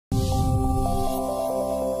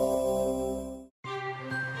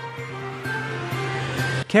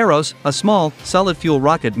Kairos, a small, solid-fuel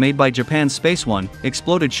rocket made by Japan's Space One,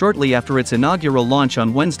 exploded shortly after its inaugural launch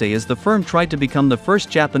on Wednesday as the firm tried to become the first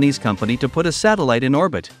Japanese company to put a satellite in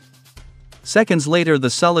orbit. Seconds later, the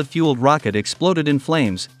solid-fueled rocket exploded in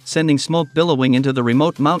flames, sending smoke billowing into the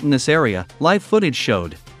remote mountainous area, live footage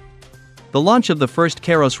showed. The launch of the first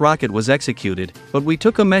Kairos rocket was executed, but we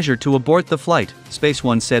took a measure to abort the flight, Space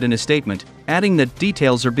One said in a statement, adding that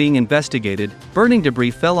details are being investigated. Burning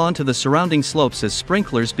debris fell onto the surrounding slopes as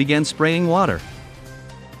sprinklers began spraying water.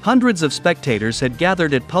 Hundreds of spectators had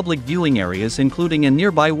gathered at public viewing areas, including a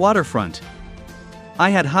nearby waterfront.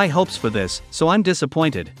 "I had high hopes for this, so I'm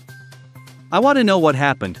disappointed. I want to know what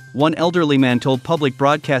happened," one elderly man told public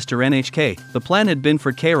broadcaster NHK. The plan had been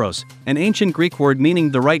for Kairos, an ancient Greek word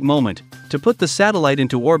meaning the right moment, to put the satellite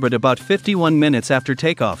into orbit about 51 minutes after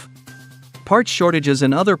takeoff. Parts shortages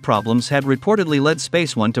and other problems had reportedly led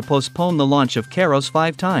Space One to postpone the launch of Kairos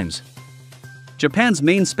 5 times. Japan's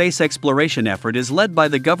main space exploration effort is led by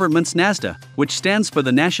the government's NASA, which stands for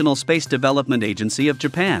the National Space Development Agency of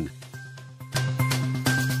Japan.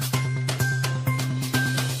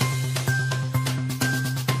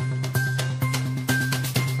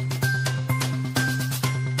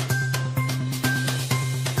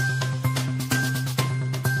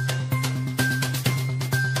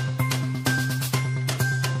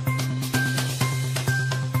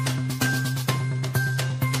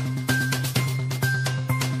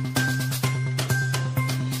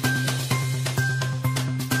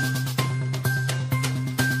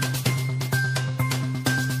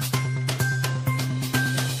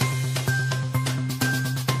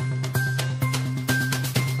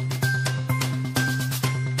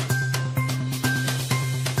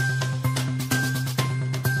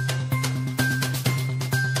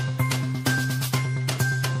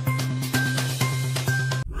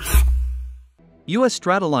 U.S.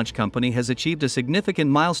 Stratolaunch Company has achieved a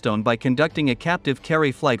significant milestone by conducting a captive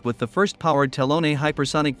carry flight with the first powered Tel-Aviv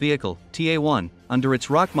hypersonic vehicle, TA-1, under its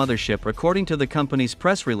rock mothership. According to the company's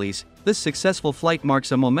press release, this successful flight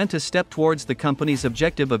marks a momentous step towards the company's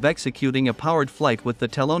objective of executing a powered flight with the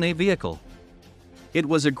Tel-Aviv vehicle. "It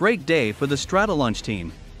was a great day for the Stratolaunch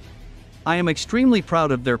team. I am extremely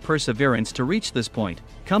proud of their perseverance to reach this point,"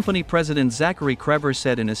 company president Zachary Krever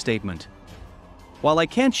said in a statement. "While I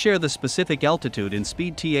can't share the specific altitude and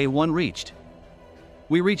speed TA-1 reached,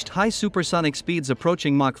 we reached high supersonic speeds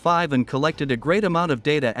approaching Mach 5 and collected a great amount of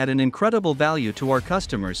data at an incredible value to our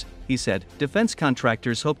customers," he said. Defense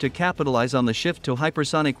contractors hope to capitalize on the shift to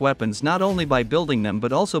hypersonic weapons not only by building them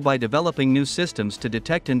but also by developing new systems to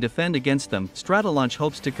detect and defend against them. Stratolaunch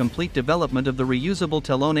hopes to complete development of the reusable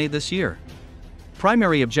Tel-Aviv this year.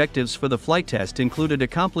 Primary objectives for the flight test included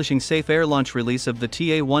accomplishing safe air launch release of the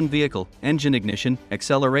TA-1 vehicle, engine ignition,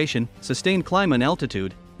 acceleration, sustained climb and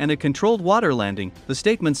altitude, and a controlled water landing. The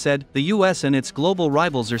statement said, "The US and its global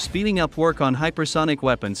rivals are speeding up work on hypersonic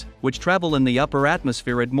weapons, which travel in the upper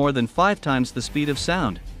atmosphere at more than 5 times the speed of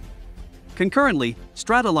sound." Concurrently,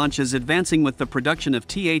 Stratolaunch is advancing with the production of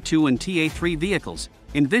TA-2 and TA-3 vehicles,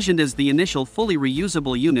 envisioned as the initial fully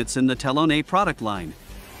reusable units in the Tel-Aviv product line.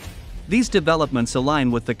 These developments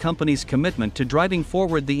align with the company's commitment to driving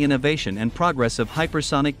forward the innovation and progress of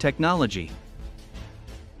hypersonic technology.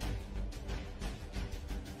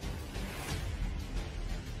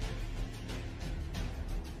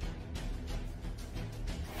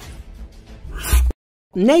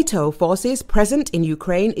 NATO forces present in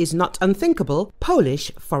Ukraine is not unthinkable,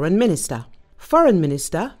 Polish Foreign Minister. Foreign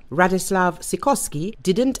Minister Radoslaw Sikorski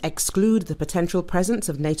didn't exclude the potential presence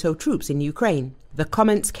of NATO troops in Ukraine. The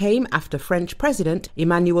comments came after French President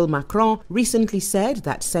Emmanuel Macron recently said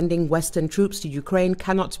that sending Western troops to Ukraine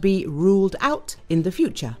cannot be ruled out in the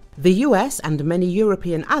future. The US and many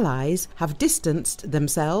European allies have distanced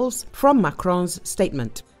themselves from Macron's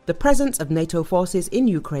statement. The presence of NATO forces in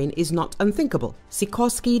Ukraine is not unthinkable,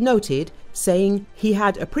 Sikorski noted, saying he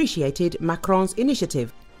had appreciated Macron's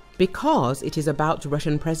initiative, because it is about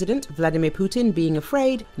Russian President Vladimir Putin being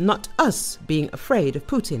afraid, not us being afraid of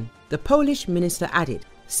Putin, the Polish minister added.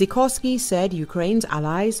 Sikorski said Ukraine's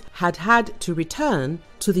allies had had to return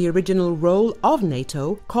to the original role of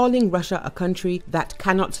NATO, calling Russia a country that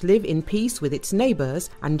cannot live in peace with its neighbors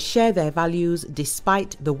and share their values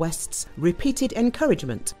despite the West's repeated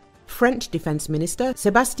encouragement. French Defense Minister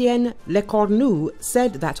Sébastien Lecornu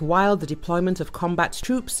said that while the deployment of combat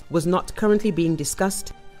troops was not currently being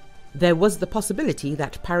discussed, there was the possibility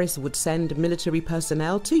that Paris would send military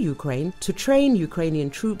personnel to Ukraine to train Ukrainian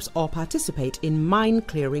troops or participate in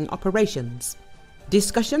mine-clearing operations.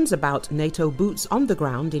 Discussions about NATO boots on the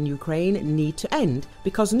ground in Ukraine need to end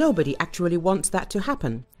because nobody actually wants that to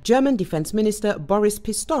happen. German Defense Minister Boris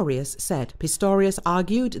Pistorius said. Pistorius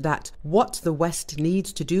argued that what the West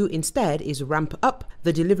needs to do instead is ramp up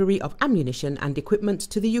the delivery of ammunition and equipment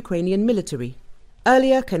to the Ukrainian military.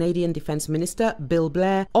 Earlier, Canadian Defense Minister Bill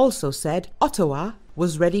Blair also said Ottawa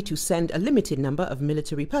was ready to send a limited number of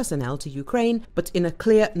military personnel to Ukraine, but in a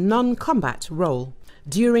clear non-combat role.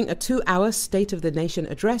 During a 2-hour State of the Nation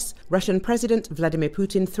address, Russian President Vladimir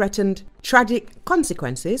Putin threatened tragic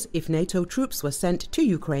consequences if NATO troops were sent to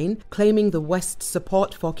Ukraine, claiming the West's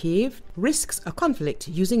support for Kyiv risks a conflict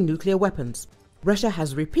using nuclear weapons. Russia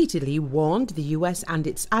has repeatedly warned the US and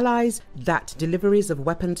its allies that deliveries of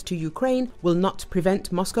weapons to Ukraine will not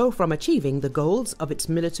prevent Moscow from achieving the goals of its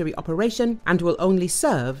military operation and will only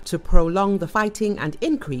serve to prolong the fighting and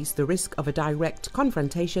increase the risk of a direct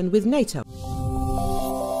confrontation with NATO.